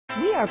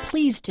We are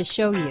pleased to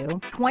show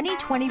you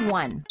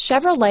 2021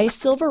 Chevrolet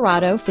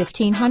Silverado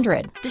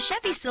 1500. The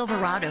Chevy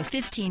Silverado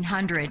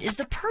 1500 is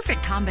the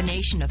perfect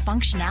combination of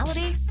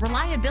functionality,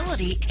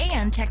 reliability,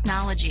 and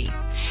technology.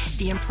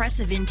 The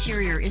impressive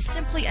interior is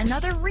simply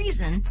another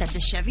reason that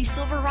the Chevy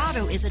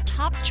Silverado is a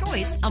top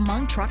choice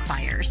among truck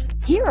buyers.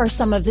 Here are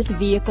some of this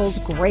vehicle's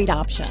great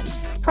options: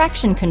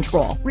 traction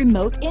control,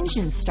 remote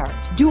engine start,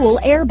 dual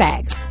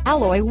airbags,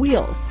 alloy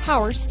wheels,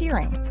 power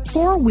steering,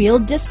 four-wheel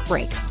disc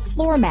brakes,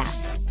 floor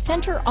mats,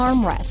 center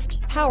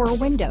armrest, power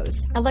windows,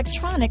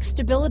 electronic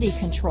stability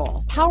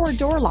control, power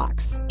door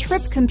locks,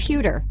 trip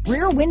computer,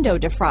 rear window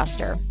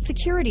defroster,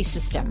 security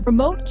system,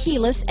 remote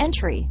keyless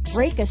entry,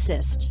 brake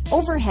assist,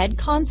 overhead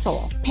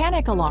console,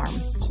 panic alarm,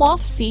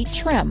 cloth seat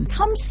trim.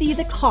 Come see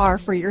the car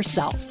for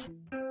yourself.